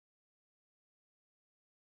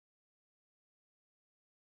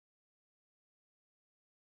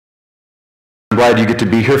glad you get to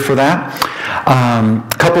be here for that.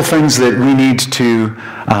 A couple things that we need to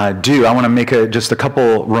do. I want to make just a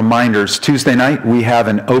couple reminders. Tuesday night, we have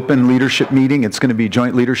an open leadership meeting. It's going to be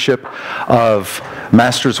joint leadership of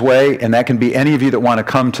Master's Way, and that can be any of you that want to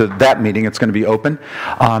come to that meeting. It's going to be open.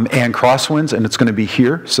 And Crosswinds, and it's going to be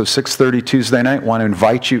here. So 6:30 Tuesday night. Want to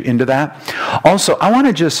invite you into that. Also, I want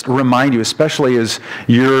to just remind you, especially as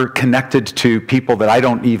you're connected to people that I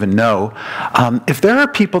don't even know, if there are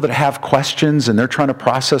people that have questions and they're trying to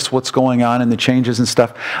process what's going on and the changes and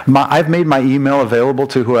stuff, I've made my email available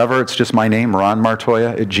to whoever. It's just my name,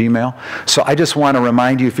 ronmartoia@gmail. So I just want to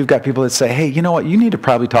remind you, if you've got people that say, hey, you know what, you need to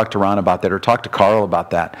probably talk to Ron about that or talk to Carl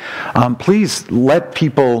about that, please let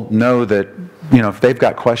people know that, you know, if they've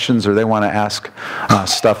got questions or they want to ask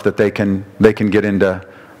stuff, that they can get into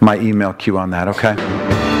my email queue on that, okay?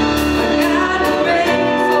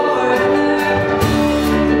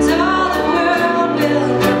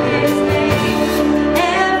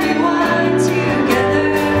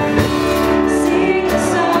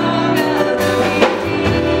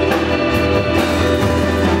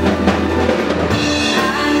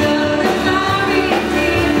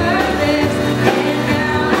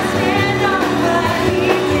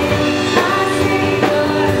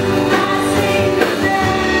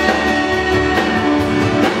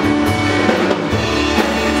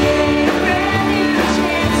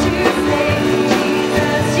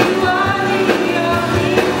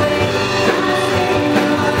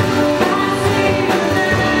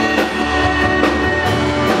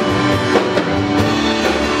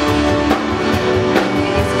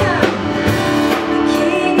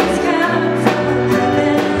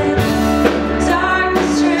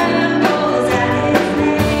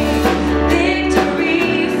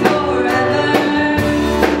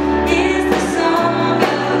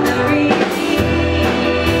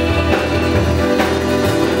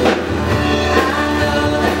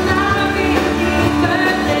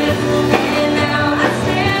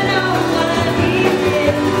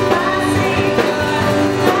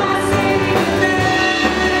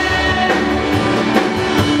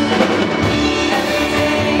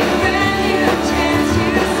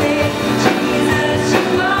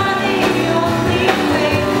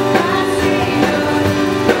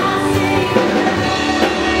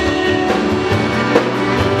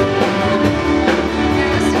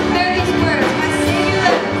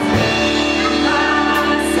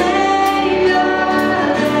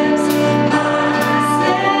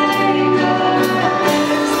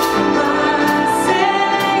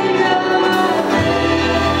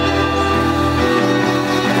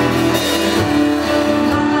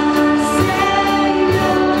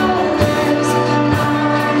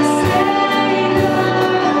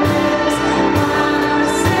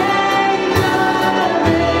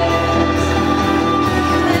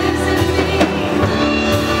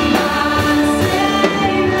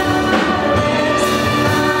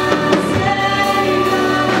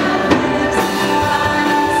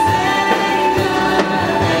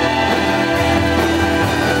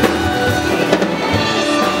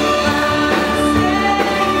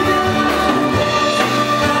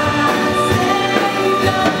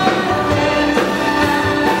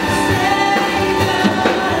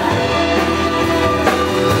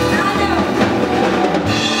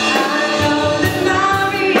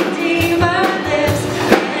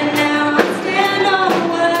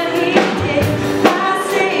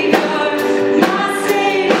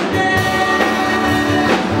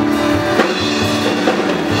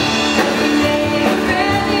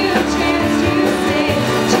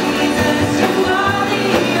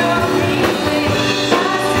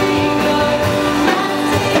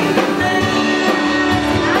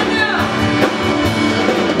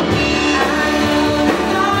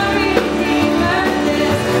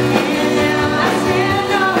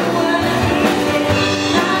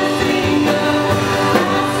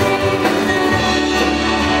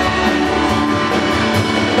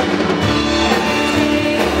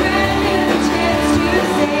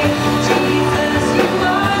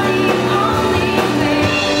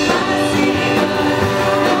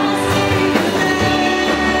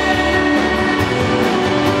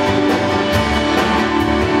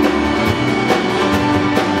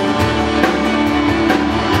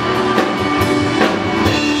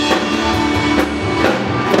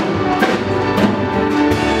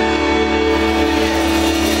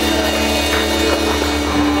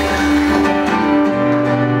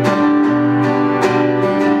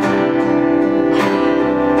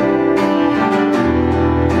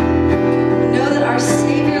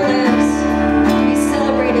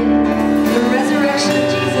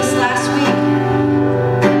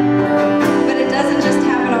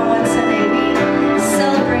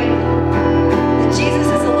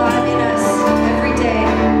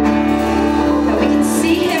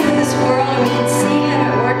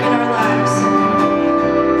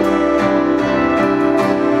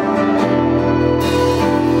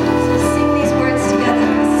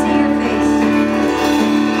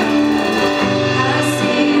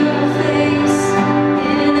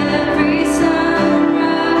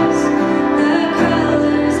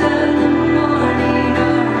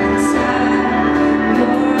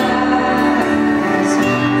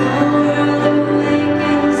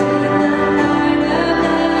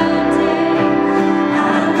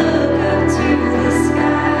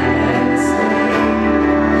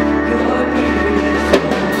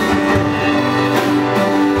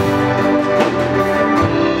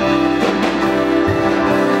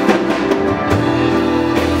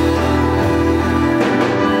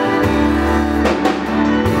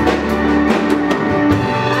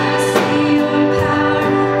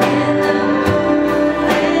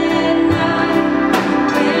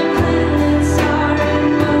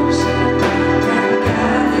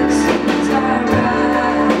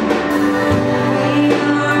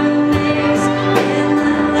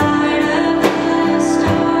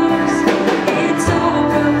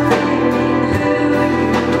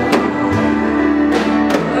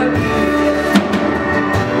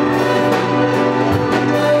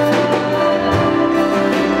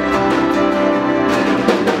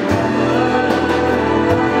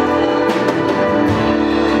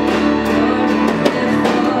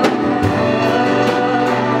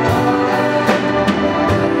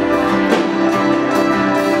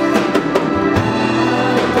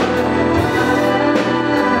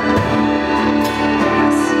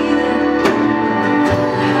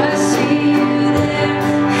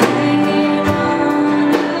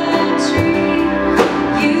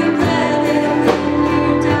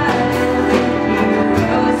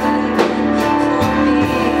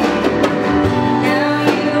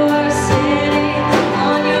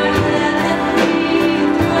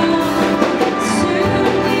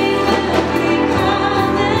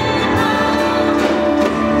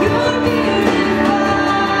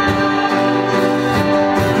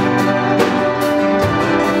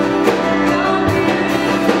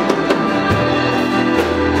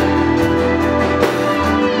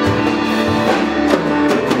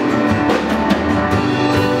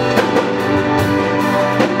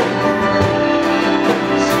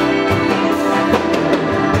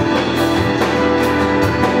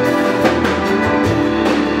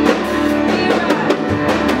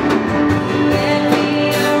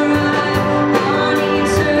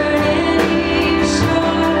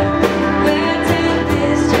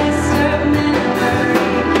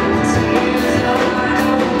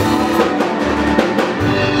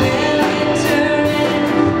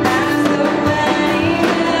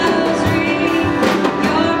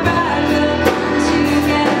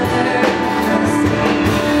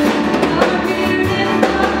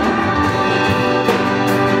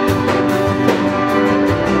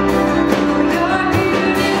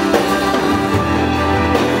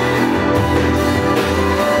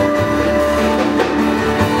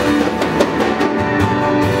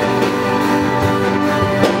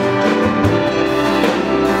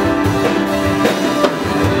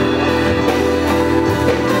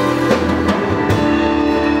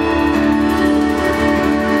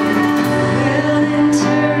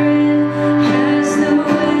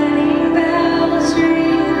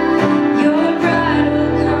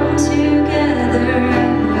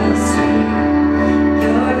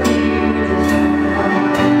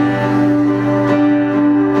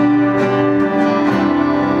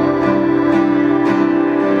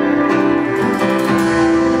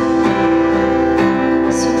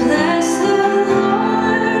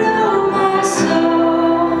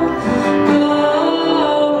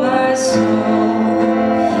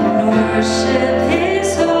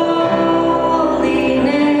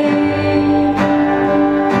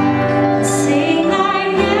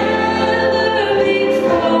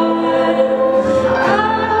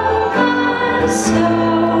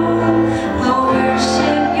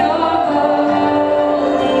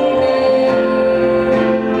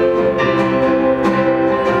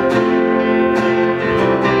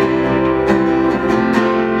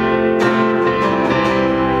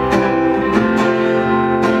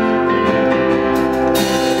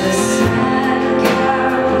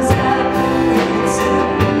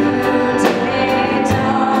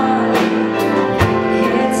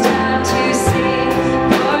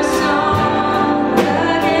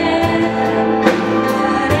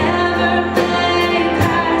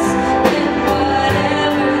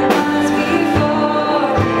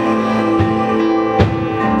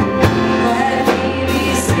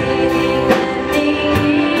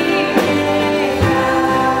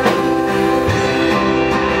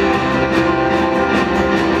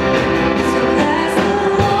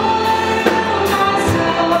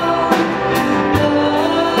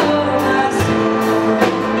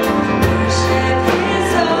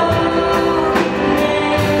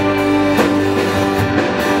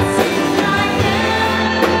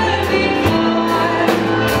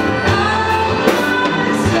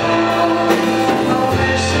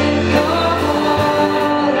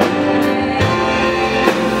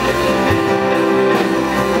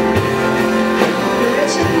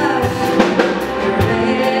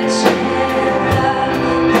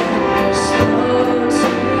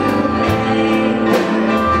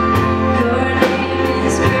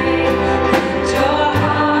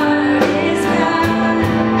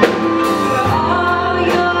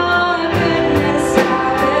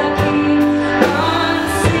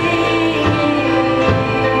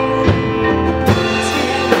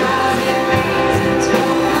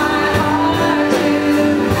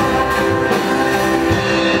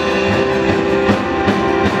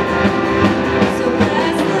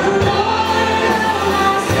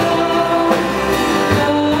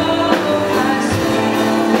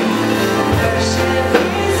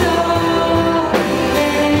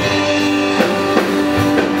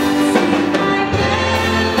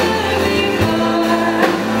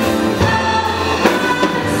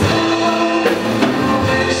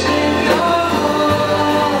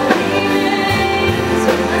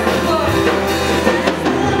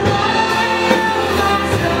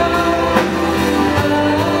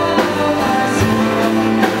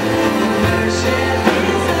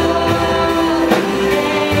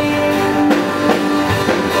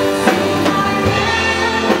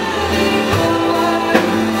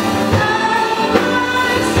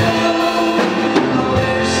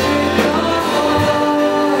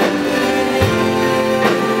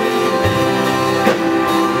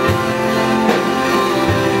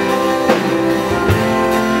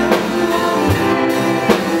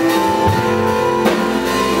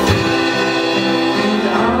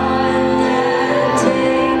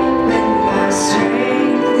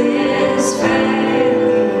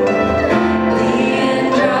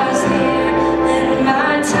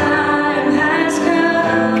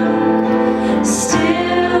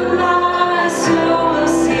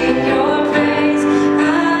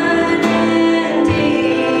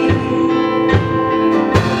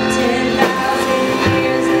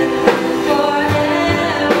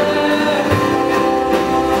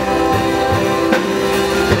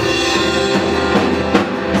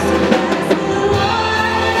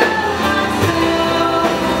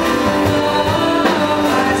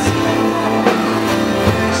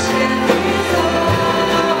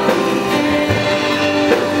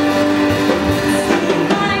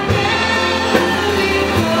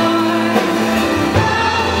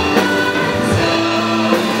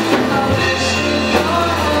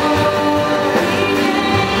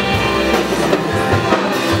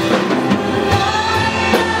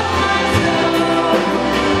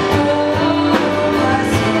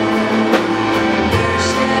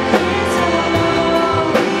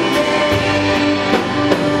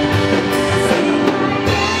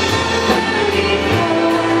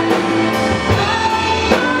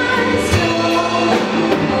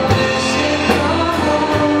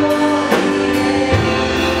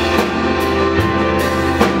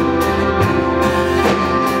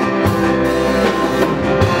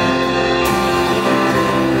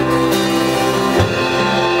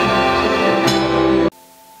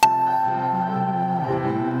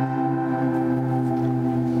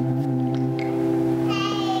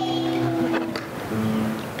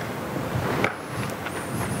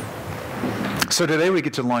 So today we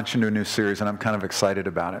get to launch into a new series, and I'm kind of excited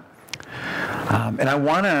about it. And I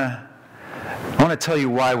want to tell you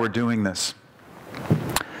why we're doing this.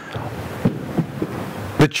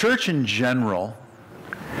 The church in general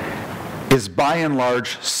is by and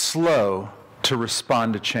large slow to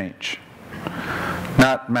respond to change.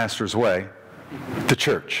 Not Master's Way, the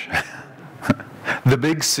church. The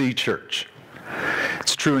big C church.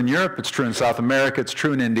 It's true in Europe, it's true in South America, it's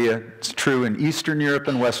true in India, it's true in Eastern Europe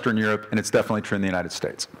and Western Europe, and it's definitely true in the United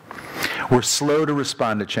States. We're slow to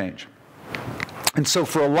respond to change. And so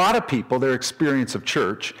for a lot of people, their experience of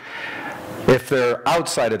church, if they're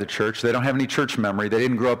outside of the church, they don't have any church memory, they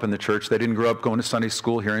didn't grow up in the church, they didn't grow up going to Sunday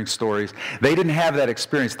school, hearing stories, they didn't have that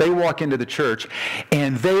experience. They walk into the church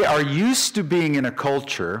and they are used to being in a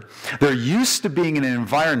culture, they're used to being in an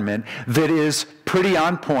environment that is pretty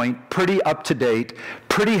on point, pretty up to date,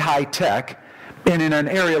 pretty high tech, and in an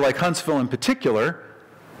area like Huntsville in particular,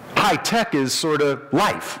 high tech is sort of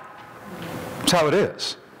life. That's how it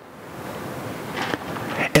is.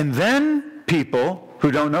 And then people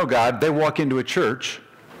who don't know God, they walk into a church,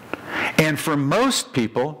 and for most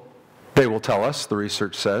people, they will tell us, the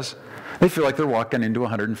research says, they feel like they're walking into a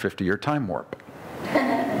 150-year time warp.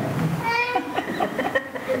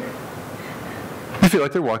 They feel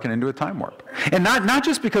like they're walking into a time warp. And not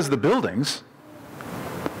just because of the buildings,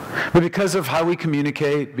 but because of how we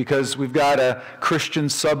communicate, because we've got a Christian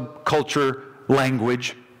subculture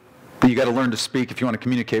language that you got to learn to speak if you want to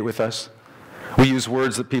communicate with us. We use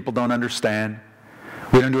words that people don't understand.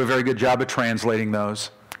 We don't do a very good job of translating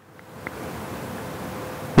those.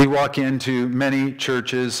 We walk into many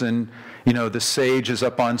churches and, the sage is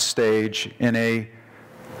up on stage in a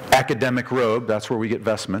academic robe. That's where we get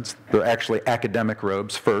vestments. They're actually academic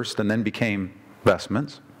robes first and then became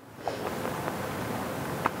vestments.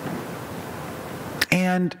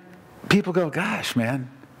 And people go, gosh,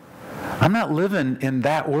 man, I'm not living in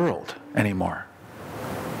that world anymore.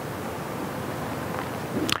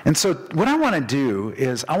 And so what I want to do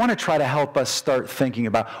is I want to try to help us start thinking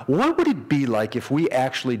about what would it be like if we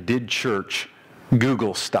actually did church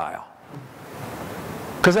Google style?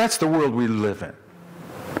 Because that's the world we live in.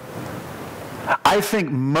 I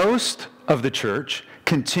think most of the church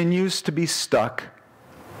continues to be stuck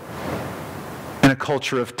in a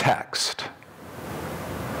culture of text,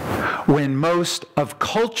 when most of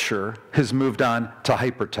culture has moved on to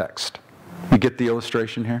hypertext. You get the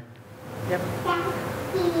illustration here? Yep.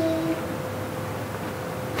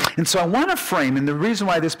 And so I want to frame, and the reason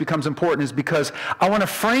why this becomes important is because I want to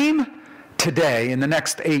frame today, in the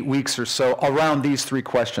next 8 weeks or so, around these three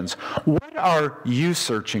questions. What are you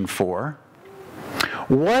searching for?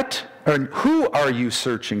 Who are you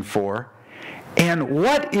searching for? And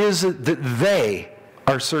what is it that they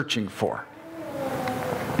are searching for?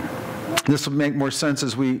 This will make more sense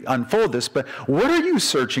as we unfold this, but what are you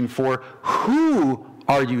searching for? Who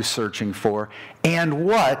are you searching for? And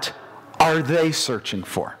what are they searching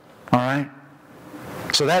for? All right?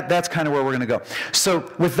 So that's kind of where we're going to go. So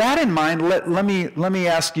with that in mind, let me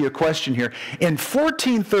ask you a question here. In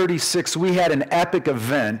 1436, we had an epic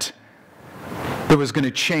event that was going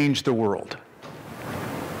to change the world.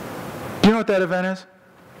 Do you know what that event is?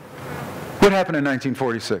 What happened in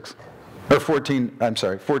 1946? Or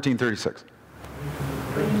 1436.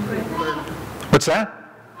 What's that?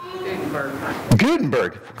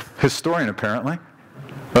 Gutenberg. Historian, apparently.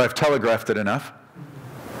 But I've telegraphed it enough.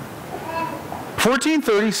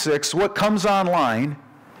 1436, what comes online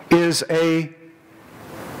is a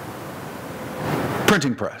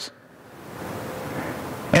printing press.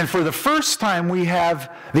 And for the first time, we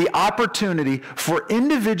have the opportunity for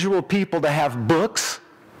individual people to have books,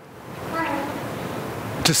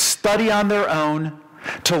 to study on their own,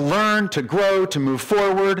 to learn, to grow, to move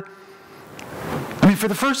forward. I mean, for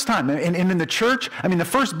the first time. And in the church, the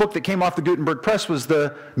first book that came off the Gutenberg press was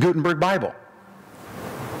the Gutenberg Bible.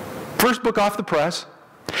 First book off the press.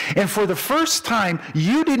 And for the first time,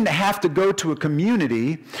 you didn't have to go to a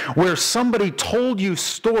community where somebody told you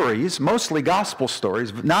stories, mostly gospel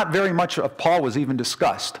stories. Not very much of Paul was even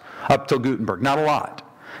discussed up till Gutenberg. Not a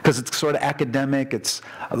lot. Because it's sort of academic. It's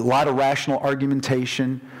a lot of rational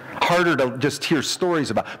argumentation. Harder to just hear stories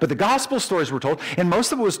about. But the gospel stories were told, and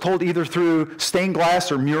most of it was told either through stained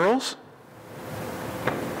glass or murals.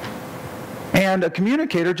 And a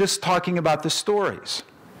communicator just talking about the stories.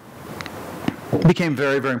 It became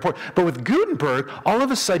very, very important. But with Gutenberg, all of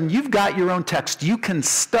a sudden, you've got your own text you can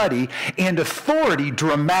study, and authority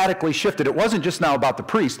dramatically shifted. It wasn't just now about the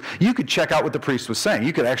priest. You could check out what the priest was saying.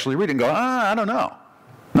 You could actually read it and go, I don't know.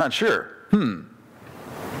 Not sure.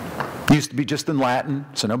 Used to be just in Latin,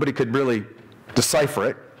 so nobody could really decipher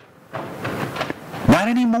it. Not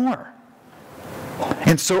anymore.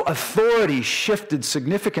 And so authority shifted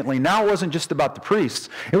significantly. Now it wasn't just about the priests.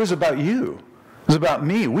 It was about you. It was about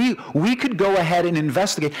me. We could go ahead and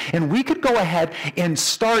investigate, and we could go ahead and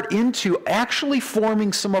start into actually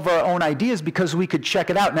forming some of our own ideas because we could check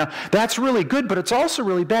it out. Now, that's really good, but it's also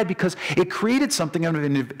really bad because it created something of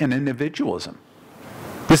an individualism.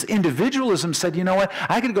 This individualism said, you know what,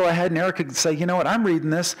 I could go ahead and Eric could say, you know what, I'm reading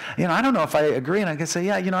this. I don't know if I agree. And I could say,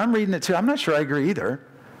 yeah, I'm reading it too. I'm not sure I agree either.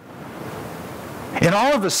 And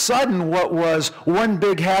all of a sudden, what was one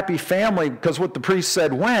big happy family, because what the priest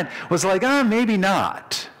said went, was like, maybe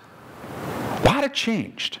not. A lot had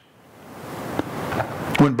changed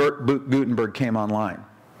when Gutenberg came online.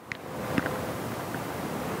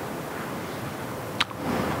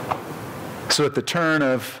 So at the turn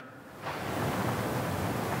of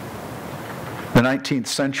the 19th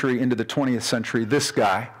century into the 20th century, this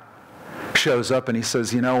guy shows up and he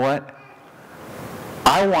says, you know what?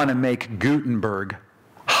 I want to make Gutenberg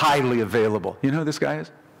highly available. You know who this guy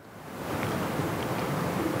is?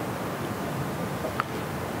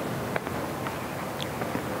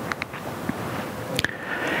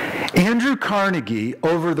 Andrew Carnegie,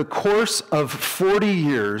 over the course of 40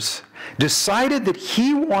 years, decided that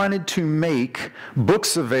he wanted to make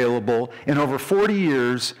books available, and over 40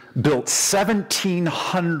 years built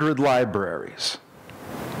 1,700 libraries.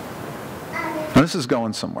 Now, this is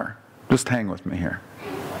going somewhere. Just hang with me here.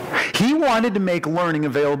 He wanted to make learning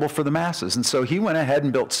available for the masses, and so he went ahead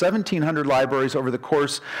and built 1,700 libraries over the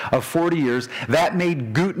course of 40 years. That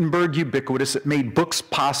made Gutenberg ubiquitous. It made books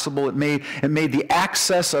possible. It made the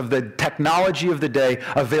access of the technology of the day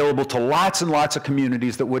available to lots and lots of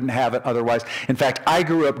communities that wouldn't have it otherwise. In fact, I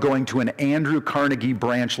grew up going to an Andrew Carnegie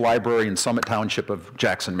branch library in Summit Township of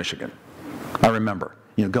Jackson, Michigan. I remember.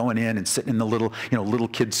 Going in and sitting in the little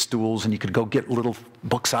kids' stools, and you could go get little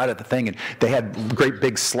books out of the thing, and they had great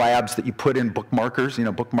big slabs that you put in bookmarkers,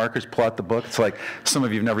 bookmarkers, pull out the book. It's like some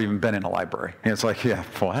of you have never even been in a library. And it's like, yeah,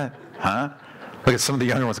 what? Huh? Look at some of the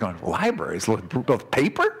younger ones going, libraries? Look,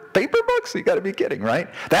 paper books? You got to be kidding, right?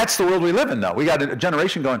 That's the world we live in, though. We got a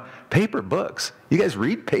generation going, paper books? You guys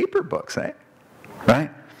read paper books, eh?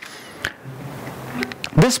 Right?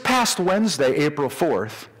 This past Wednesday, April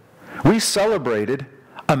 4th, we celebrated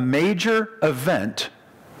a major event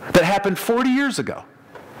that happened 40 years ago.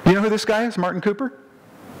 You know who this guy is, Martin Cooper?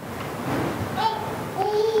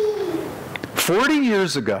 40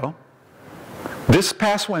 years ago, this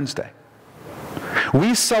past Wednesday,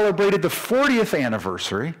 we celebrated the 40th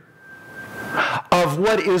anniversary of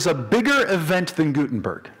what is a bigger event than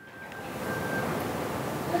Gutenberg.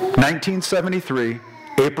 1973,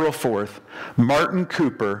 April 4th, Martin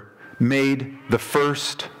Cooper made the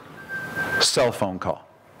first cell phone call.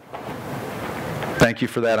 Thank you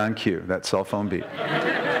for that on cue, that cell phone beep.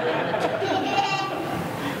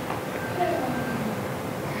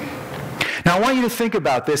 Now I want you to think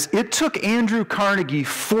about this. It took Andrew Carnegie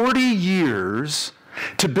 40 years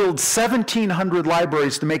to build 1,700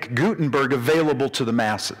 libraries to make Gutenberg available to the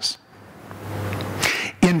masses.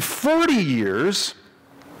 In 40 years,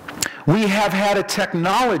 we have had a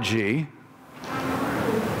technology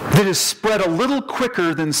that is spread a little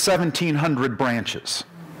quicker than 1,700 branches.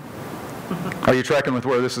 Are you tracking with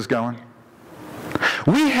where this is going?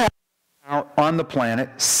 We have out on the planet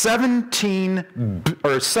 7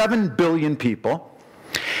 billion people.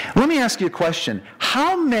 Let me ask you a question.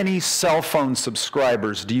 How many cell phone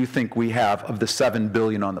subscribers do you think we have of the 7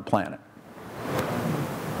 billion on the planet?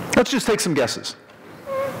 Let's just take some guesses.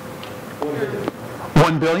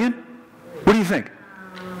 1 billion? What do you think?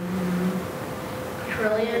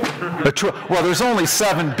 Trillion? Well, there's only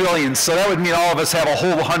 7 billion, so that would mean all of us have a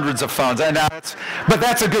whole hundreds of phones. But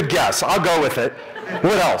that's a good guess. I'll go with it.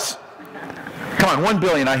 What else? Come on, 1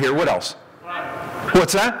 billion I hear. What else?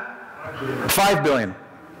 What's that? 5 billion.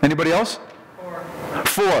 Anybody else?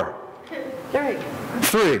 4.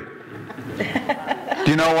 3. Do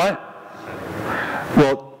you know what?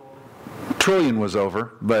 Well, trillion was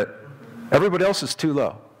over, but everybody else is too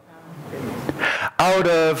low. Out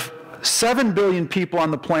of 7 billion people on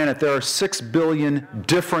the planet, there are 6 billion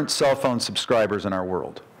different cell phone subscribers in our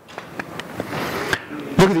world.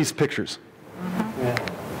 Look at these pictures.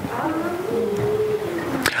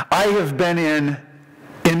 I have been in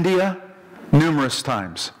India numerous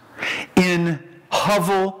times, in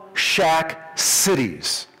hovel shack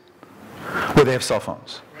cities where they have cell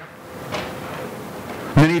phones.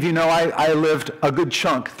 Many of you know I lived a good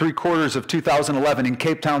chunk, 3/4 of 2011 in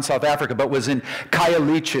Cape Town, South Africa, but was in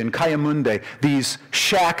Khayelitsha and Kayamunde, these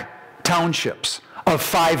shack townships of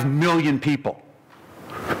 5 million people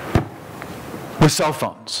with cell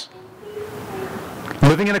phones.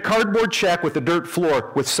 Living in a cardboard shack with a dirt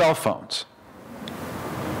floor with cell phones.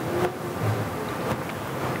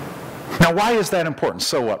 Now, why is that important?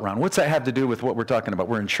 So what, Ron? What's that have to do with what we're talking about?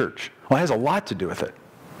 We're in church. Well, it has a lot to do with it.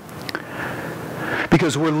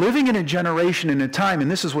 Because we're living in a generation, in a time, and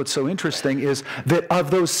this is what's so interesting, is that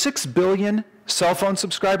of those 6 billion cell phone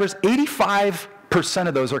subscribers, 85%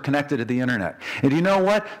 of those are connected to the internet. And you know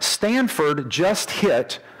what? Stanford just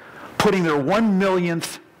hit putting their 1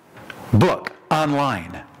 millionth book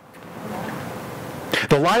online.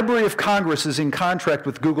 The Library of Congress is in contract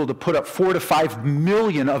with Google to put up 4 to 5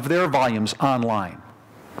 million of their volumes online.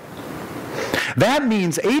 That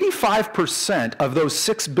means 85% of those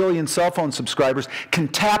 6 billion cell phone subscribers can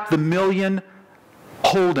tap the million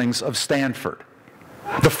holdings of Stanford,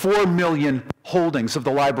 the 4 million holdings of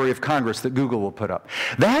the Library of Congress that Google will put up.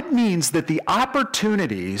 That means that the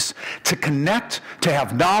opportunities to connect, to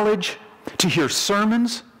have knowledge, to hear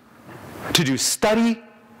sermons, to do study,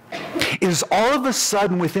 is all of a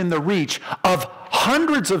sudden within the reach of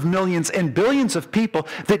hundreds of millions and billions of people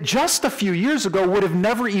that just a few years ago would have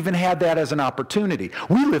never even had that as an opportunity.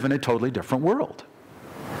 We live in a totally different world.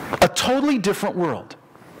 A totally different world.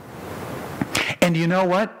 And you know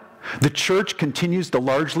what? The church continues to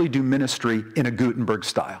largely do ministry in a Gutenberg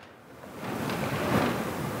style.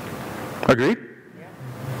 Agreed?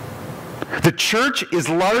 The church is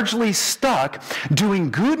largely stuck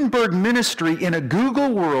doing Gutenberg ministry in a Google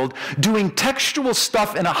world, doing textual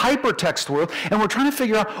stuff in a hypertext world, and we're trying to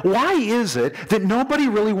figure out, why is it that nobody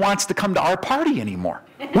really wants to come to our party anymore?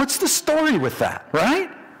 What's the story with that, right?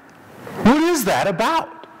 What is that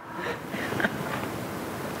about?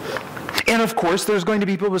 And of course, there's going to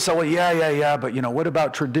be people who say, well, yeah, but you know, what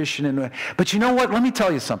about tradition? But you know what? Let me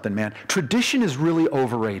tell you something, man. Tradition is really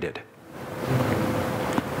overrated.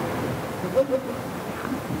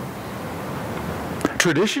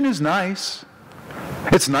 Tradition is nice.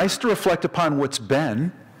 It's nice to reflect upon what's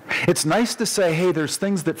been. It's nice to say, hey, there's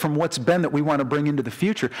things that from what's been that we want to bring into the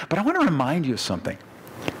future. But I want to remind you of something.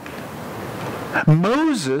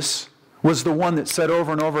 Moses was the one that said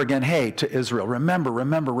over and over again, hey, to Israel, remember.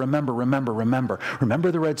 Remember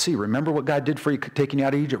the Red Sea. Remember what God did for you taking you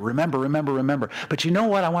out of Egypt. Remember. But you know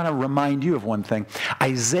what? I want to remind you of one thing.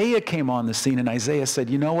 Isaiah came on the scene, and Isaiah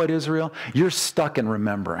said, you know what, Israel? You're stuck in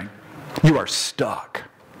remembering. You are stuck.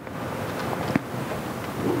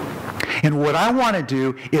 And what I want to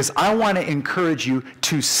do is I want to encourage you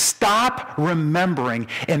to stop remembering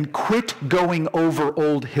and quit going over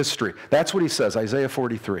old history. That's what he says, Isaiah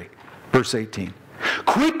 43, verse 18.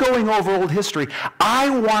 Quit going over old history. I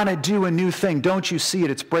want to do a new thing. Don't you see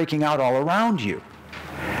it? It's breaking out all around you.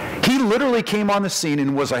 He literally came on the scene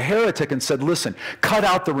and was a heretic and said, listen, cut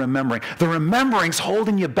out the remembering. The remembering's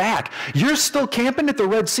holding you back. You're still camping at the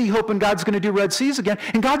Red Sea hoping God's going to do Red Seas again.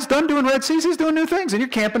 And God's done doing Red Seas. He's doing new things. And you're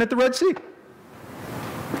camping at the Red Sea.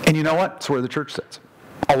 And you know what? It's where the church sits.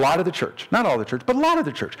 A lot of the church. Not all the church, but a lot of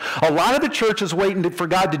the church. A lot of the church is waiting for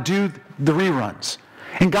God to do the reruns.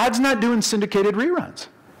 And God's not doing syndicated reruns.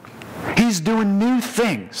 He's doing new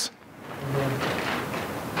things.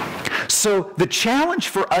 So the challenge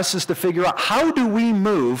for us is to figure out, how do we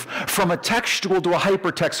move from a textual to a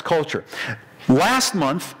hypertext culture? Last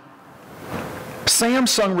month,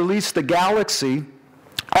 Samsung released the Galaxy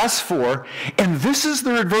S4, and this is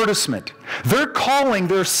their advertisement. They're calling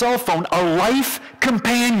their cell phone a life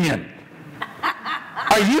companion.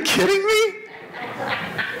 Are you kidding me?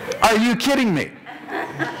 Are you kidding me?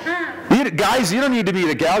 Guys, you don't need to be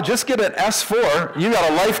the gal. Just get an S4. You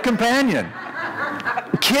got a life companion.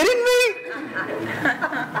 Kidding me?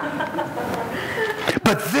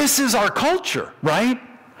 But this is our culture, right?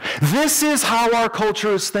 This is how our culture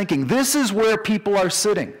is thinking. This is where people are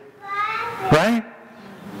sitting, right?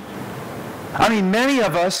 I mean, many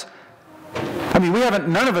of us,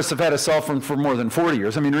 none of us have had a cell phone for more than 40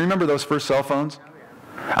 years. I mean, remember those first cell phones?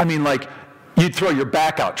 I mean, like, you'd throw your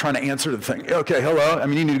back out trying to answer the thing. Okay, hello. I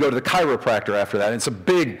mean, you need to go to the chiropractor after that. It's a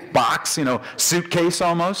big box, suitcase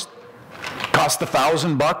almost. Cost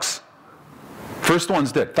 $1,000. First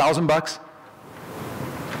ones did. $1,000.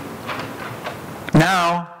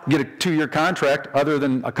 Now, you get a 2-year contract. Other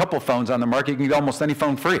than a couple phones on the market, you can get almost any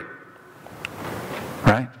phone free.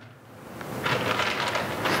 Right?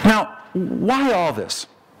 Now, why all this?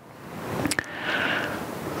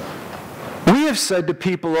 We have said to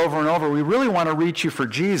people over and over, we really want to reach you for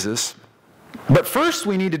Jesus, but first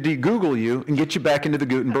we need to de-Google you and get you back into the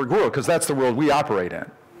Gutenberg world, because that's the world we operate in.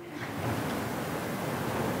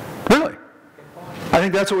 Really? I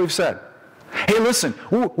think that's what we've said. Hey, listen,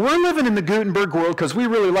 we're living in the Gutenberg world because we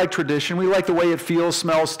really like tradition. We like the way it feels,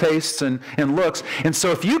 smells, tastes, and looks. And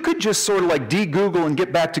so if you could just sort of like de-Google and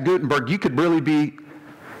get back to Gutenberg, you could really be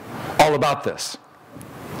all about this.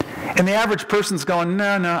 And the average person's going,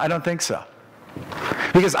 no, I don't think so.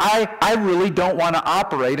 Because I really don't want to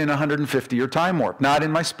operate in a 150-year time warp. Not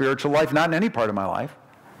in my spiritual life, not in any part of my life.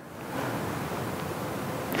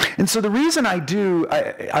 And so the reason I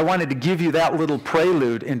wanted to give you that little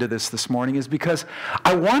prelude into this morning is because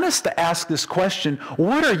I want us to ask this question: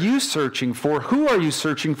 what are you searching for? Who are you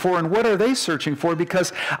searching for? And what are they searching for?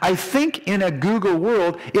 Because I think in a Google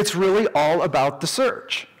world, it's really all about the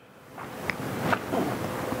search.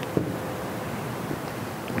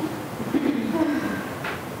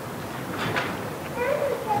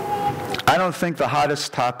 I don't think the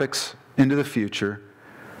hottest topics into the future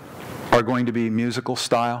are going to be musical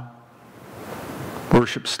style,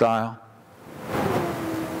 worship style.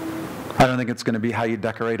 I don't think it's going to be how you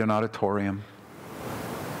decorate an auditorium.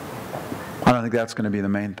 I don't think that's going to be the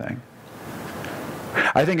main thing.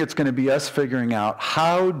 I think it's going to be us figuring out,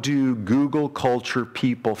 how do Google culture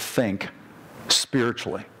people think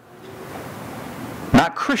spiritually?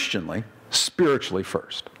 Not Christianly, spiritually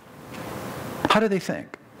first. How do they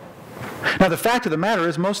think? Now, the fact of the matter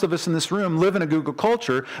is, most of us in this room live in a Google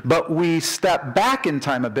culture, but we step back in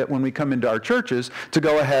time a bit when we come into our churches to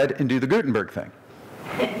go ahead and do the Gutenberg thing.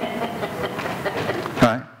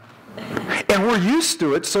 Right? And we're used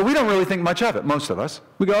to it, so we don't really think much of it, most of us.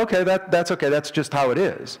 We go, okay, that's okay, that's just how it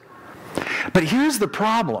is. But here's the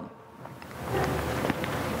problem.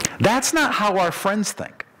 That's not how our friends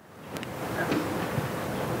think.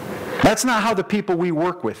 That's not how the people we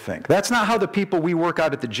work with think. That's not how the people we work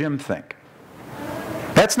out at the gym think.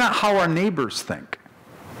 That's not how our neighbors think.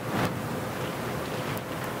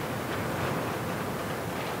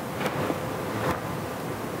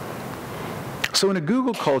 So in a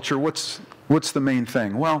Google culture, what's the main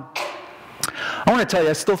thing? Well, I want to tell you,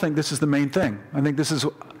 I still think this is the main thing. I think this is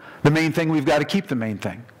the main thing. We've got to keep the main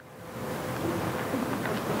thing.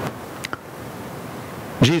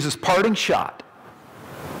 Jesus' parting shot,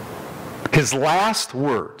 his last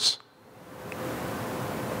words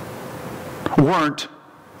weren't,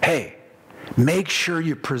 hey, make sure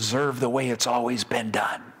you preserve the way it's always been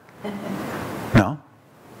done. No.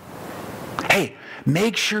 Hey,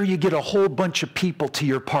 make sure you get a whole bunch of people to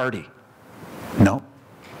your party. No.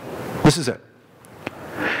 This is it.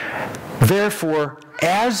 Therefore,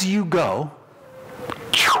 as you go,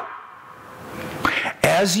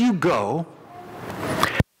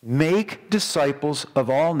 make disciples of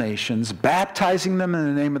all nations, baptizing them in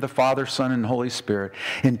the name of the Father, Son, and Holy Spirit,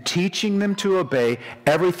 and teaching them to obey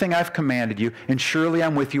everything I've commanded you, and surely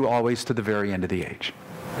I'm with you always to the very end of the age.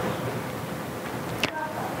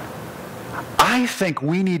 I think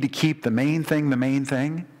we need to keep the main thing,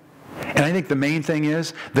 and I think the main thing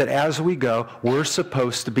is that as we go, we're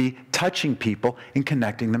supposed to be touching people and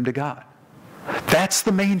connecting them to God. That's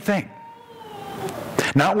the main thing.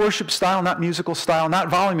 Not worship style, not musical style, not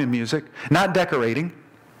volume of music, not decorating.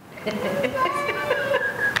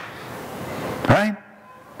 Right?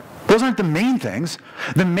 Those aren't the main things.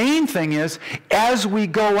 The main thing is, as we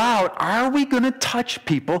go out, are we going to touch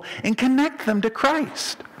people and connect them to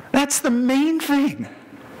Christ? That's the main thing.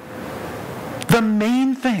 The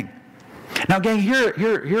main thing. Now, gang,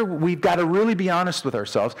 here we've got to really be honest with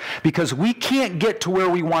ourselves, because we can't get to where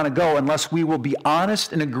we want to go unless we will be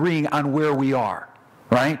honest and agreeing on where we are.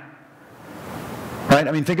 Right? Right?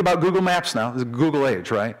 I mean, think about Google Maps now. It's a Google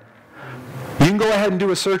age, right? You can go ahead and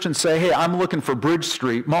do a search and say, hey, I'm looking for Bridge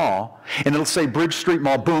Street Mall, and it'll say Bridge Street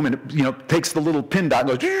Mall, boom, and it takes the little pin dot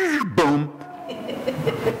and goes, boom.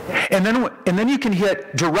 And then you can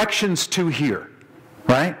hit directions to here,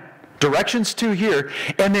 right? Directions to here,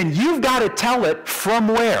 and then you've got to tell it from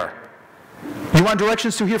where. You want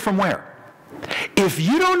directions to here from where? If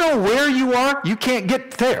you don't know where you are, you can't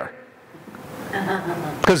get there.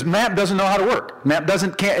 Because map doesn't know how to work.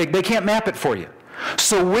 They can't map it for you.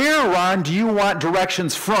 So where, Ron, do you want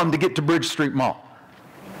directions from to get to Bridge Street Mall?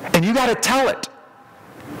 And you got to tell it.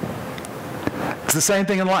 It's the same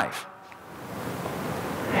thing in life.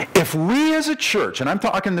 If we as a church, and I'm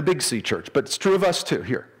talking the Big C church, but it's true of us too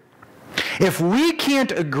here. If we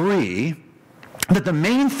can't agree that the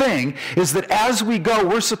main thing is that as we go,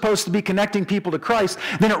 we're supposed to be connecting people to Christ,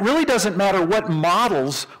 then it really doesn't matter what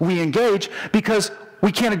models we engage, because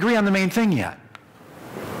we can't agree on the main thing yet.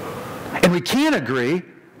 And we can't agree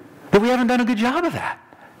that we haven't done a good job of that.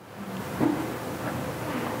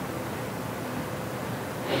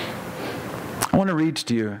 I want to read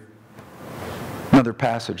to you another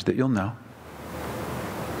passage that you'll know.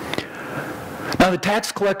 Now the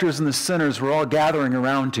tax collectors and the sinners were all gathering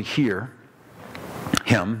around to hear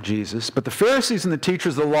him, Jesus. But the Pharisees and the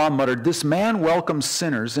teachers of the law muttered, this man welcomes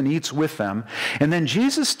sinners and eats with them. And then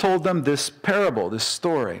Jesus told them this parable, this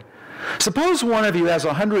story. Suppose one of you has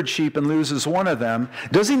 100 sheep and loses one of them.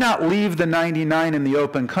 Does he not leave the 99 in the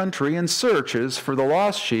open country and searches for the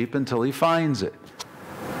lost sheep until he finds it?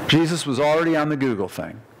 Jesus was already on the Google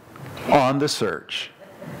thing, on the search.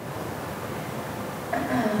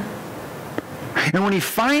 And when he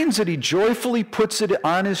finds it, he joyfully puts it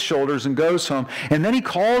on his shoulders and goes home. And then he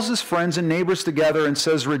calls his friends and neighbors together and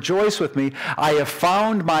says, "Rejoice with me. I have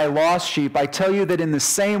found my lost sheep. I tell you that in the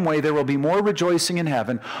same way there will be more rejoicing in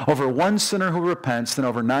heaven over one sinner who repents than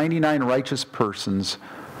over 99 righteous persons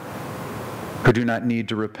who do not need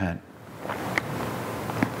to repent."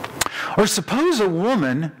 Or suppose a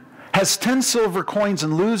woman has 10 silver coins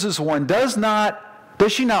and loses one.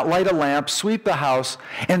 Does she not light a lamp, sweep the house,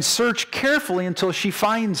 and search carefully until she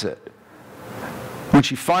finds it? When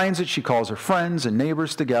she finds it, she calls her friends and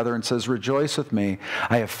neighbors together and says, "Rejoice with me.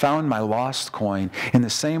 I have found my lost coin. In the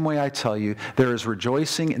same way, I tell you, there is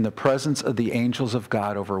rejoicing in the presence of the angels of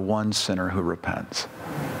God over one sinner who repents."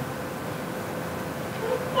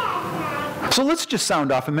 So let's just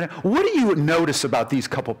sound off a minute. What do you notice about these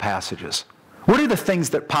couple passages? What are the things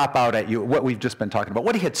that pop out at you, what we've just been talking about?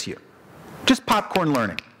 What hits you? Just popcorn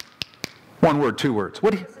learning. One word, 2 words. The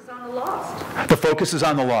focus is on the lost. The focus is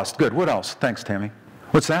on the lost. Good. What else? Thanks, Tammy.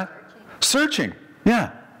 What's that? Searching. Yeah.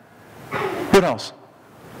 What else?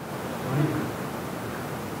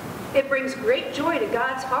 It brings great joy to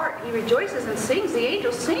God's heart. He rejoices and sings. The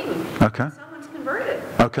angels sing. Okay. Someone's converted.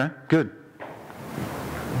 Okay, good.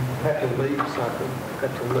 Have to leave something.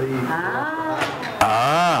 Have to leave.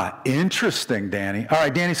 Interesting, Danny. All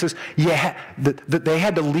right, Danny says, yeah, that they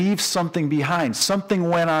had to leave something behind. Something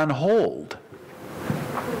went on hold.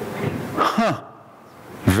 Huh.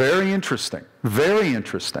 Very interesting. Very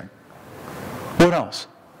interesting. What else?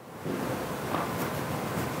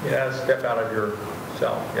 You got to step out of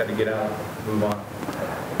yourself. You got to get out, move on.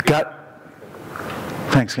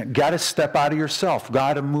 Thanks. Got to step out of yourself.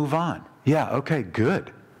 Got to move on. Yeah, okay,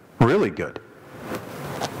 good. Really good.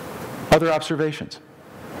 Other observations?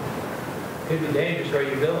 Could be dangerous where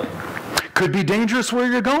you're going. Could be dangerous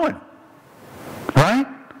where you're going. Right?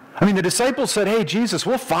 I mean, the disciples said, "Hey, Jesus,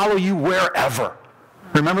 we'll follow you wherever."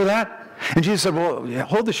 Remember that? And Jesus said, "Well, yeah,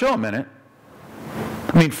 hold the show a minute.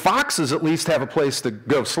 I mean, foxes at least have a place to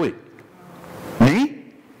go sleep.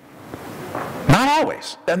 Me? Not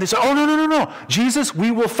always." And they said, "Oh, no. Jesus,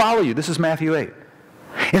 we will follow you." This is Matthew 8.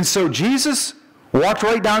 And so Jesus walked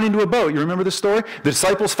right down into a boat. You remember the story? The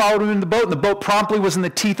disciples followed him in the boat, and the boat promptly was in the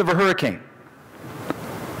teeth of a hurricane.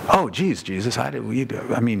 "Oh, geez, Jesus,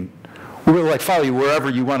 we'll like follow you wherever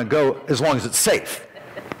you want to go as long as it's safe.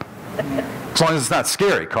 As long as it's not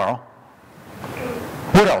scary, Carl."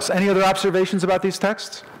 What else? Any other observations about these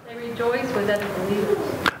texts? They rejoice with other believers.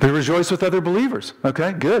 They rejoice with other believers.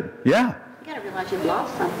 Okay, good. Yeah. You got to realize you've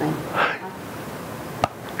lost something.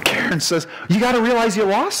 Karen says, you got to realize you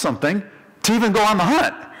lost something to even go on the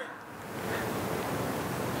hunt.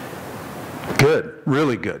 Good.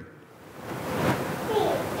 Really good.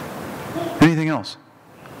 Anything else?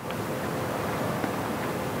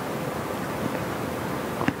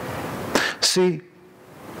 See,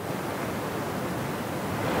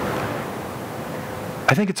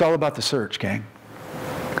 I think it's all about the search, gang.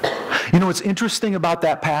 You know what's interesting about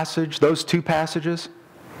that passage, those 2 passages?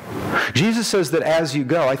 Jesus says that as you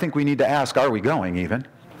go, I think we need to ask, are we going even?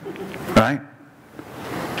 Right?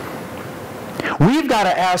 We've got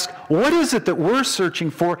to ask, what is it that we're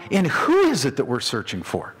searching for, and who is it that we're searching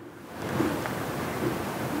for?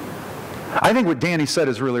 I think what Danny said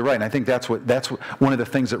is really right, and I think that's one of the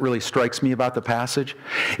things that really strikes me about the passage,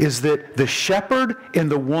 is that the shepherd and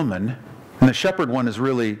the woman, and the shepherd one is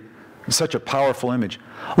really such a powerful image,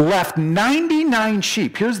 left 99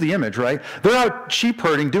 sheep. Here's the image, right? They're out sheep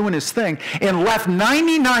herding, doing his thing, and left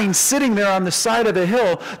 99 sitting there on the side of the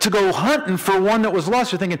hill to go hunting for one that was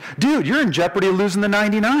lost. You're thinking, dude, you're in jeopardy of losing the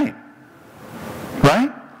 99.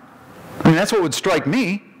 Right? I mean, that's what would strike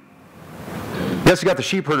me. Yes, you got the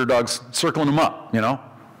sheep herder dogs circling them up, you know.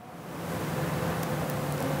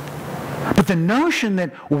 But the notion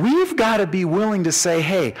that we've got to be willing to say,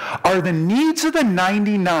 hey, are the needs of the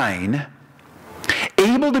 99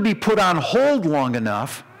 able to be put on hold long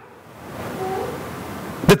enough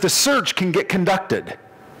that the search can get conducted?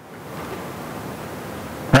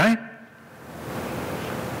 Right?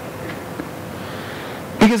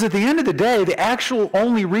 Because at the end of the day, the actual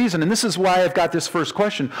only reason, and this is why I've got this first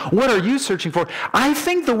question, what are you searching for? I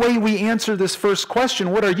think the way we answer this first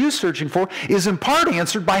question, what are you searching for, is in part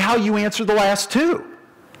answered by how you answer the last 2.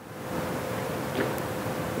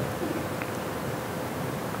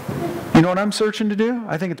 You know what I'm searching to do?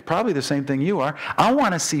 I think it's probably the same thing you are. I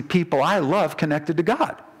want to see people I love connected to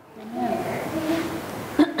God.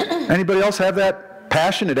 Anybody else have that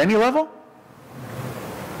passion at any level?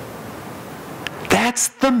 That's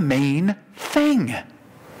the main thing.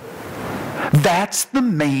 That's the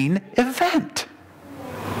main event.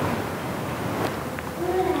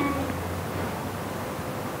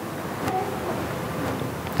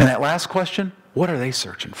 And that last question, what are they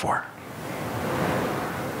searching for?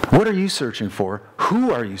 What are you searching for?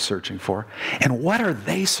 Who are you searching for? And what are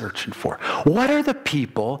they searching for? What are the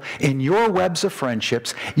people in your webs of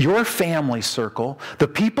friendships, your family circle, the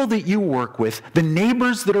people that you work with, the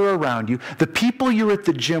neighbors that are around you, the people you're at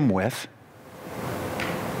the gym with,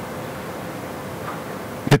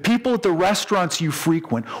 the people at the restaurants you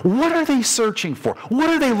frequent, what are they searching for? What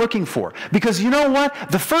are they looking for? Because you know what?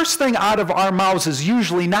 The first thing out of our mouths is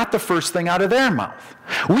usually not the first thing out of their mouth.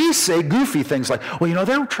 We say goofy things like, well, you know,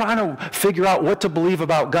 they're trying to figure out what to believe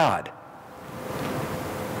about God.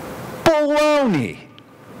 Baloney.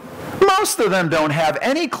 Most of them don't have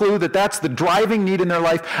any clue that that's the driving need in their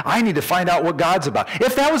life. I need to find out what God's about.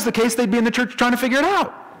 If that was the case, they'd be in the church trying to figure it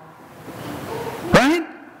out. Right?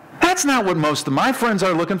 That's not what most of my friends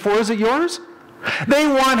are looking for. Is it yours? They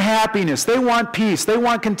want happiness. They want peace. They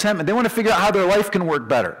want contentment. They want to figure out how their life can work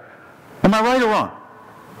better. Am I right or wrong?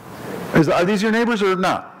 Are these your neighbors or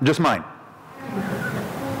not? Just mine.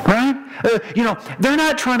 Right? They're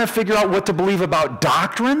not trying to figure out what to believe about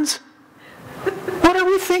doctrines. What are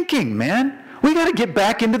we thinking, man? We got to get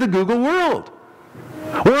back into the Google world.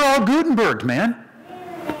 We're all Gutenberg, man.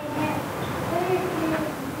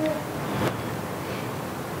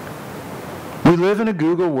 We live in a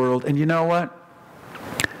Google world, and you know what?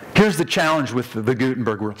 Here's the challenge with the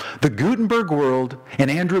Gutenberg world. The Gutenberg world and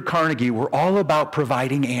Andrew Carnegie were all about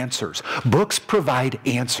providing answers. Books provide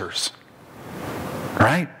answers.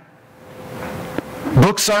 Right?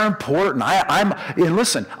 Books are important. And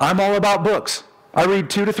listen, I'm all about books. I read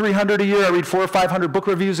 200 to 300 a year. I read 400 or 500 book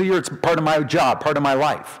reviews a year. It's part of my job, part of my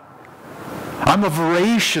life. I'm a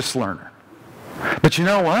voracious learner. But you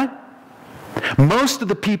know what? Most of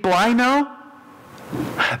the people I know,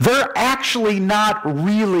 they're actually not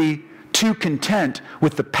really too content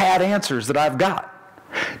with the pat answers that I've got.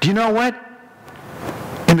 Do you know what?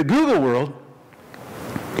 In the Google world,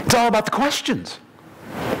 it's all about the questions.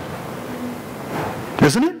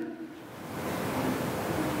 Isn't it?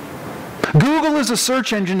 Google as a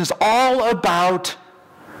search engine is all about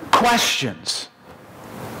questions.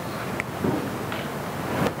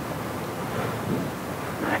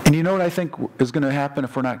 And you know what I think is going to happen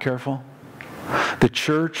if we're not careful? The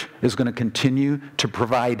church is going to continue to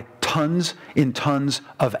provide tons and tons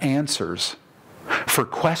of answers for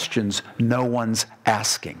questions no one's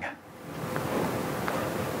asking.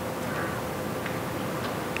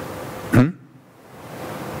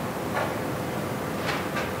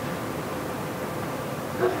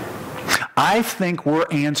 I think we're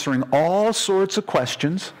answering all sorts of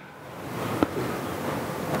questions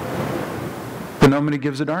that nobody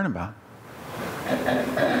gives a darn about.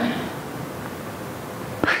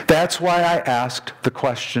 That's why I asked the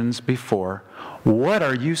questions before. What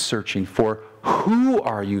are you searching for? Who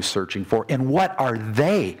are you searching for? And what are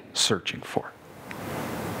they searching for?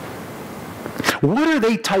 What are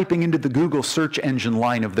they typing into the Google search engine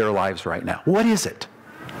line of their lives right now? What is it?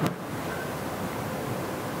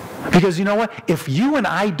 Because you know what? If you and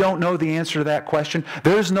I don't know the answer to that question,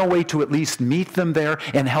 there's no way to at least meet them there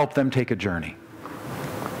and help them take a journey.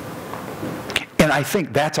 And I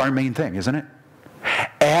think that's our main thing, isn't it?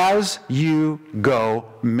 As you go,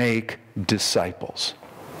 make disciples.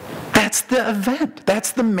 That's the event.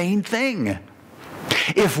 That's the main thing.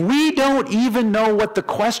 If we don't even know what the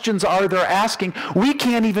questions are they're asking, we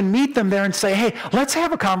can't even meet them there and say, hey, let's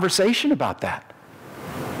have a conversation about that.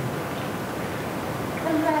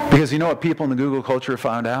 Because you know what people in the Google culture have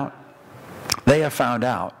found out? They have found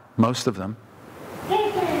out, most of them,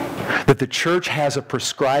 that the church has a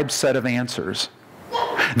prescribed set of answers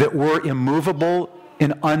that we're immovable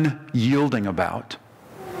and unyielding about.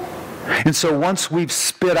 And so once we've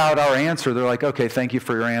spit out our answer, they're like, okay, thank you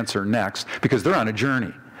for your answer, next. Because they're on a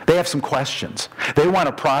journey. They have some questions. They want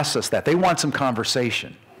to process that. They want some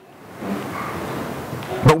conversation.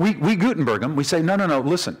 But we Gutenberg them. We say, no,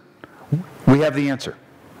 listen. We have the answer.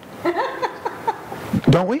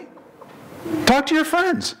 Don't we? Talk to your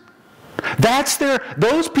friends.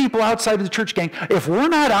 Those people outside of the church gang, if we're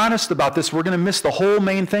not honest about this, we're going to miss the whole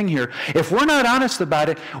main thing here. If we're not honest about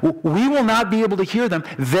it, we will not be able to hear them.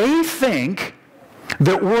 They think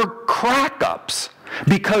that we're crack-ups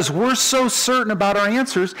because we're so certain about our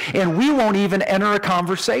answers, and we won't even enter a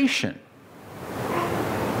conversation.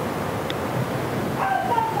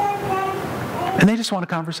 And they just want a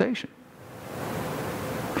conversation.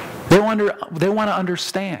 They want to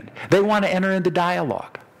understand. They want to enter into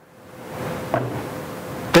dialogue.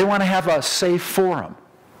 They want to have a safe forum.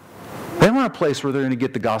 They want a place where they're going to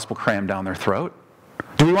get the gospel crammed down their throat.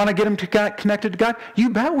 Do we want to get them connected to God? You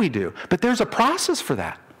bet we do. But there's a process for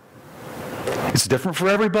that. It's different for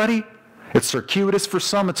everybody. It's circuitous for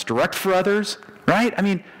some. It's direct for others. Right? I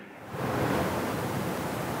mean,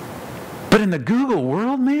 but in the Google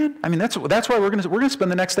world, man, I mean, that's why we're going to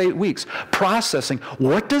spend the next 8 weeks processing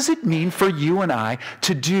what does it mean for you and I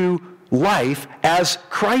to do life as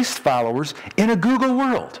Christ followers in a Google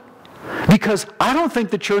world. Because I don't think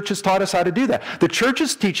the church has taught us how to do that. The church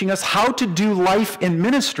is teaching us how to do life in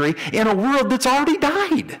ministry in a world that's already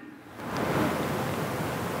died.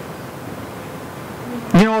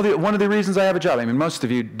 You know, one of the reasons I have a job, I mean, most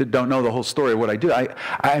of you don't know the whole story of what I do.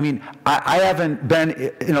 I mean, I haven't been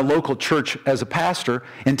in a local church as a pastor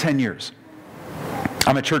in 10 years.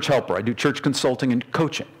 I'm a church helper. I do church consulting and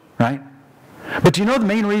coaching, right? But do you know the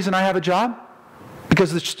main reason I have a job?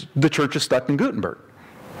 Because the church is stuck in Gutenberg.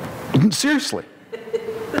 Seriously.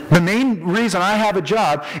 The main reason I have a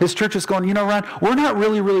job is churches going, you know, Ron, we're not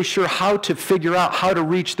really sure how to figure out how to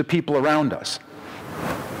reach the people around us.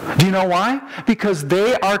 Do you know why? Because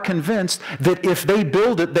they are convinced that if they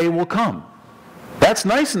build it, they will come. That's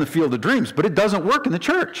nice in the field of dreams, but it doesn't work in the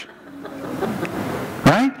church.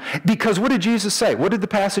 Right? Because what did Jesus say? What did the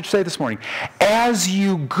passage say this morning? As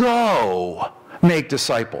you go, make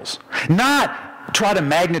disciples. Not try to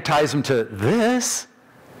magnetize them to this.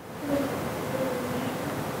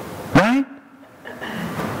 Right?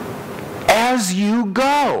 As you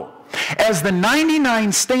go. As the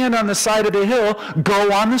 99 stand on the side of the hill,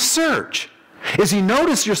 go on the search. As you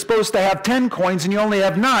notice you're supposed to have 10 coins and you only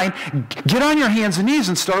have 9, get on your hands and knees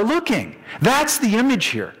and start looking. That's the image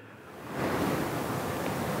here.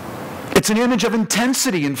 It's an image of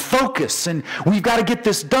intensity and focus, and we've got to get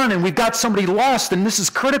this done, and we've got somebody lost, and this is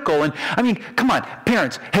critical. And I mean, come on,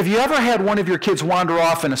 parents, have you ever had one of your kids wander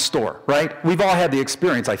off in a store, right? We've all had the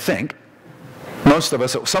experience, I think. Most of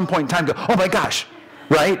us at some point in time go, oh my gosh,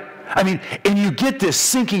 right? I mean, and you get this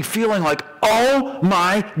sinking feeling like, oh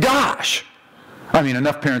my gosh. I mean,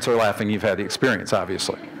 enough parents are laughing, you've had the experience,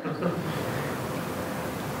 obviously.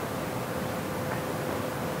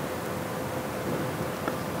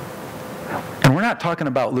 And we're not talking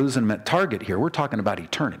about losing them at Target here. We're talking about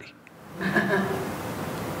eternity.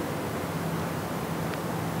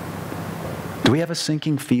 Do we have a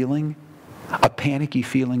sinking feeling, a panicky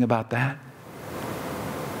feeling about that?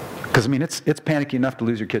 Because, I mean, it's panicky enough to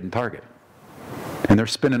lose your kid in Target. And they're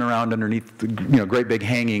spinning around underneath the, great big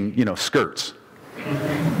hanging, skirts,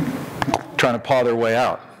 trying to paw their way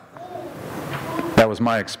out. That was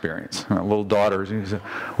my experience. My little daughter, she said,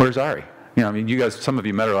 where's Ari? You guys, some of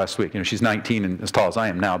you met her last week. She's 19 and as tall as I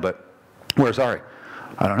am now, but where's Ari?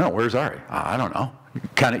 I don't know. Where's Ari? I don't know.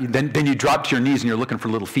 Then you drop to your knees and you're looking for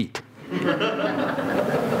little feet.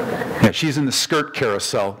 Yeah, she's in the skirt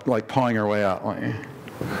carousel, like pawing her way out.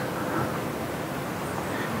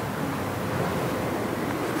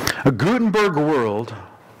 A Gutenberg world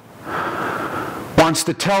wants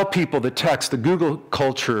to tell people the text. The Google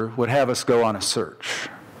culture would have us go on a search.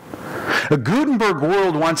 A Gutenberg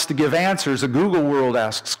world wants to give answers. A Google world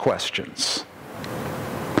asks questions.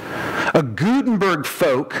 A Gutenberg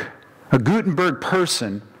folk, a Gutenberg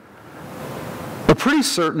person, are pretty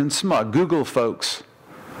certain and smug. Google folks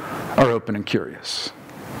are open and curious.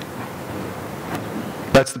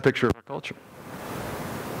 That's the picture of our culture.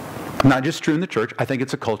 Not just true in the church. I think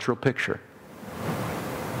it's a cultural picture.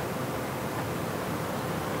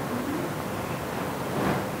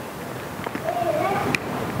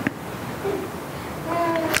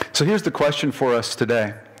 So here's the question for us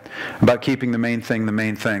today about keeping the main thing the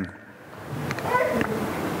main thing.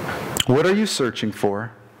 What are you searching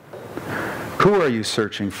for? Who are you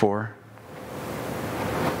searching for?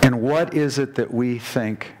 And what is it that we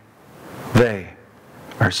think they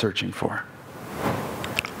are searching for?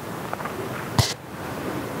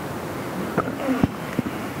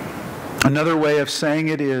 Another way of saying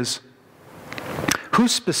it is, who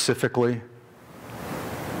specifically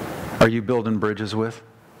are you building bridges with?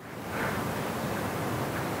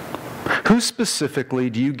 Who specifically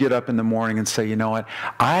do you get up in the morning and say, you know what,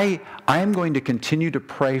 I am going to continue to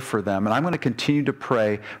pray for them, and I'm going to continue to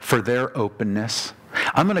pray for their openness.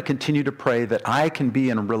 I'm going to continue to pray that I can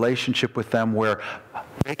be in a relationship with them where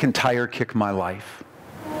they can tire kick my life.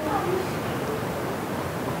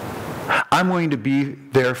 I'm going to be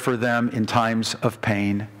there for them in times of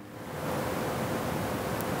pain.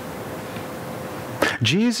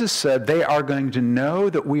 Jesus said they are going to know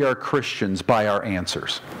that we are Christians by our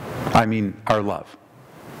answers. I mean, our love.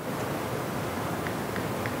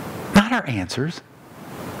 Not our answers.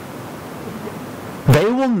 They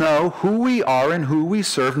will know who we are and who we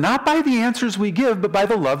serve, not by the answers we give, but by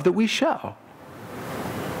the love that we show.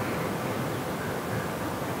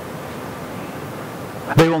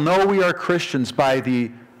 They will know we are Christians by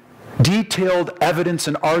the detailed evidence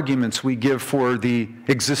and arguments we give for the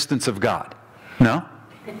existence of God. No?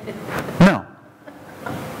 No.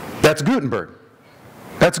 That's Gutenberg.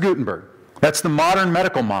 That's Gutenberg. That's the modern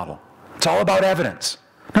medical model. It's all about evidence.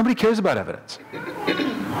 Nobody cares about evidence.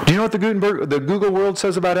 Do you know what the Google world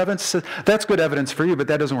says about evidence? It says, that's good evidence for you, but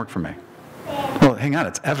that doesn't work for me. Well, hang on,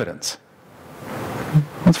 it's evidence.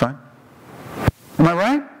 That's fine. Am I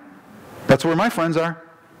right? That's where my friends are.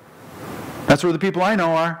 That's where the people I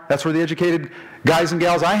know are. That's where the educated guys and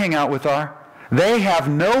gals I hang out with are. They have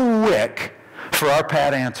no wick for our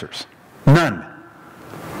pat answers. None.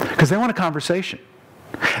 Because they want a conversation.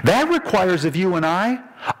 That requires of you and I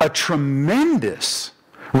a tremendous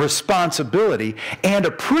responsibility and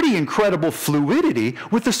a pretty incredible fluidity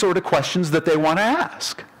with the sort of questions that they want to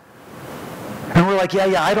ask. And we're like,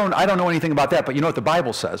 yeah, I don't know anything about that, but you know what the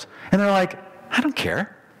Bible says. And they're like, I don't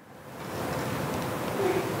care.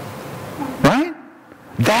 Right?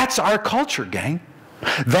 That's our culture, gang.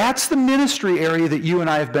 That's the ministry area that you and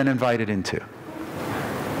I have been invited into.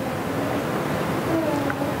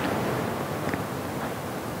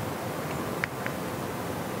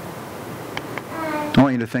 I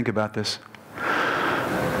want you to think about this.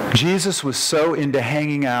 Jesus was so into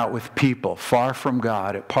hanging out with people far from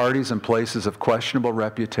God at parties and places of questionable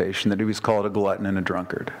reputation that he was called a glutton and a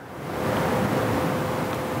drunkard.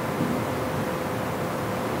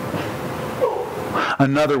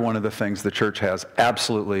 Another one of the things the church has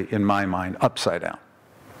absolutely, in my mind, upside down.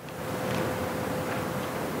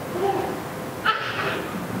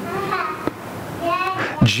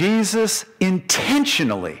 Jesus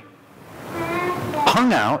intentionally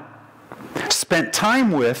hung out, spent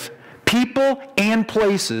time with people and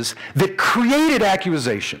places that created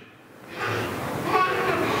accusation.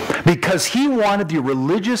 Because he wanted the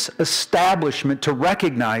religious establishment to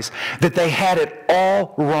recognize that they had it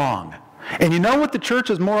all wrong. And you know what the church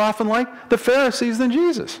is more often like? The Pharisees than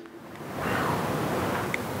Jesus.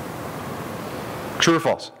 True or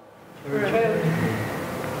false? We're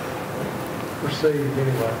saved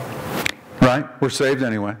anyway. Right? We're saved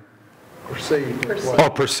anyway. Perceived. Oh,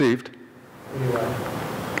 perceived. Anyway.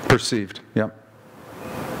 Perceived, yep.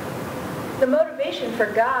 The motivation for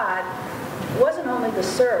God wasn't only the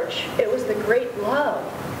search, it was the great love.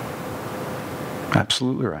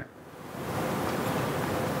 Absolutely right.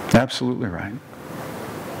 Absolutely right.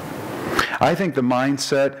 I think the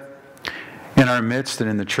mindset in our midst and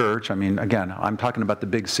in the church, I mean, again, I'm talking about the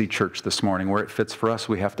Big C church this morning. Where it fits for us,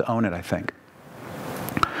 we have to own it, I think.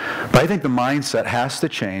 But I think the mindset has to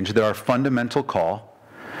change that our fundamental call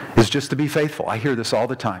is just to be faithful. I hear this all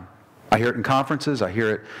the time. I hear it in conferences. I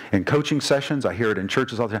hear it in coaching sessions. I hear it in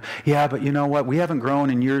churches all the time. Yeah, but you know what? We haven't grown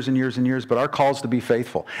in years and years and years, but our call is to be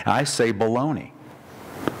faithful. And I say baloney.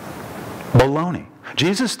 Baloney.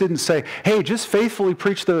 Jesus didn't say, hey, just faithfully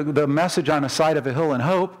preach the message on the side of a hill and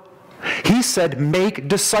hope. He said, make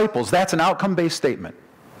disciples. That's an outcome-based statement.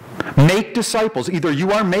 Make disciples. Either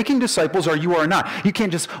you are making disciples or you are not. You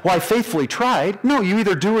can't just, well, I faithfully tried. No, you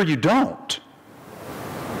either do or you don't.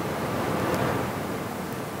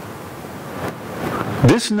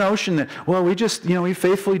 This notion that, well, we just, we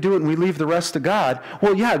faithfully do it and we leave the rest to God.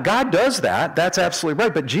 Well, yeah, God does that. That's absolutely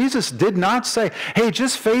right. But Jesus did not say, hey,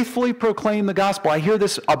 just faithfully proclaim the gospel. I hear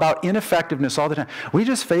this about ineffectiveness all the time. We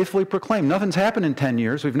just faithfully proclaim. Nothing's happened in 10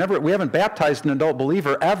 years. We haven't baptized an adult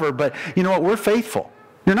believer ever, but you know what? We're faithful.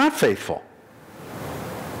 You're not faithful.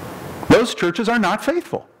 Those churches are not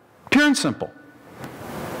faithful. Pure and simple.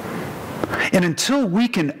 And until we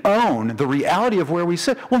can own the reality of where we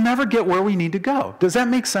sit, we'll never get where we need to go. Does that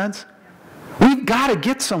make sense? We've got to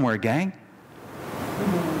get somewhere, gang.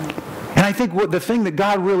 And I think the thing that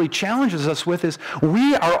God really challenges us with is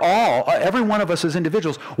we are all, every one of us as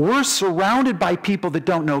individuals, we're surrounded by people that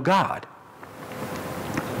don't know God.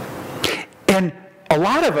 And a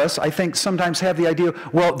lot of us, I think, sometimes have the idea,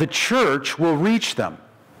 well, the church will reach them.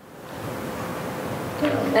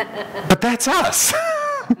 But that's us.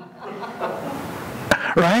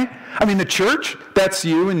 Right? I mean, the church, that's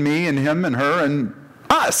you and me and him and her and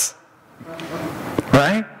us.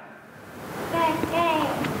 Right?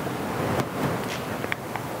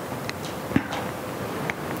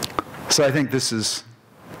 So I think this is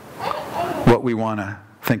what we want to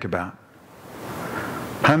think about.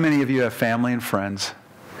 How many of you have family and friends,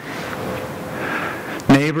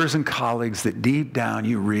 neighbors and colleagues that deep down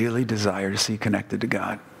you really desire to see connected to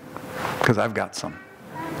God? Because I've got some.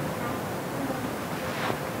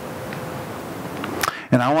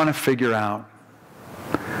 And I want to figure out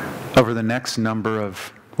over the next number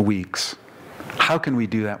of weeks, how can we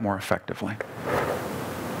do that more effectively?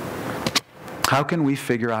 How can we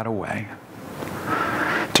figure out a way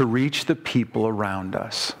to reach the people around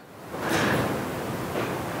us?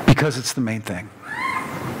 Because it's the main thing.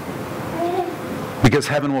 Because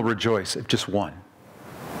heaven will rejoice if just one.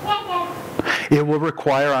 It will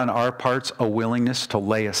require on our parts a willingness to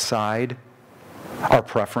lay aside our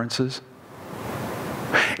preferences.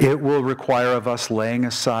 It will require of us laying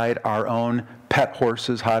aside our own pet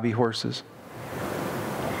horses, hobby horses.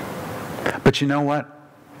 But you know what?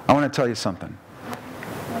 I want to tell you something.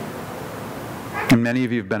 And many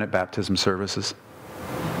of you have been at baptism services.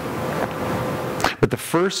 But the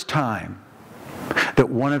first time that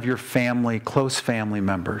one of your close family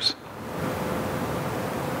members,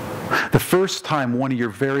 the first time one of your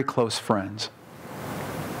very close friends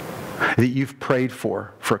that you've prayed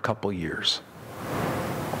for a couple years,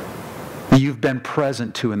 you've been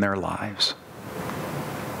present to in their lives,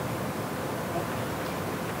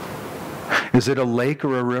 is it a lake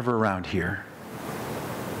or a river around here?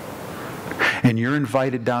 And you're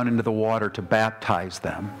invited down into the water to baptize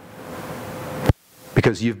them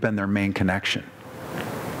because you've been their main connection.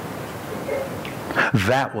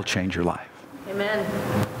 That will change your life.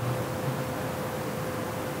 Amen.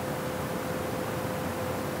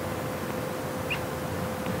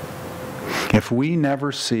 If we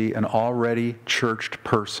never see an already churched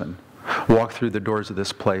person walk through the doors of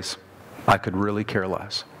this place, I could really care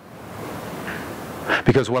less.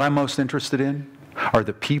 Because what I'm most interested in are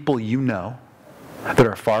the people you know that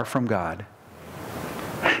are far from God,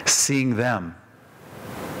 seeing them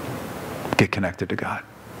get connected to God.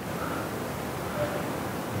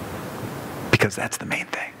 Because that's the main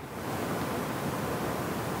thing.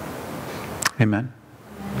 Amen.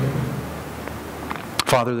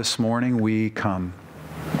 Father, this morning we come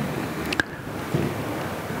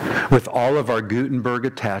with all of our Gutenberg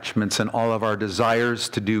attachments and all of our desires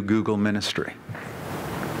to do Google ministry.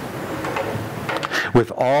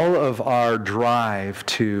 With all of our drive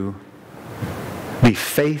to be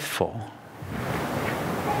faithful,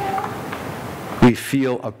 we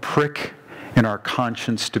feel a prick in our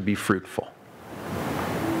conscience to be fruitful.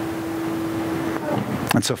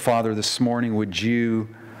 And so, Father, this morning, would you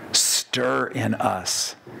stir in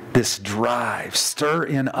us this drive, stir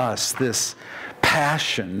in us this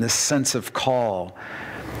passion, this sense of call.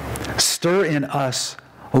 Stir in us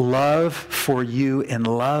love for you and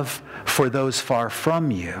love for those far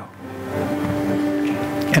from you.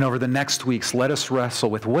 And over the next weeks, let us wrestle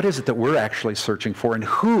with what is it that we're actually searching for and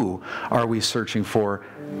who are we searching for,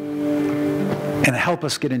 and help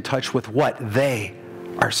us get in touch with what they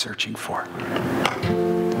are searching for.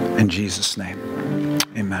 In Jesus' name,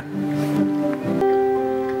 amen.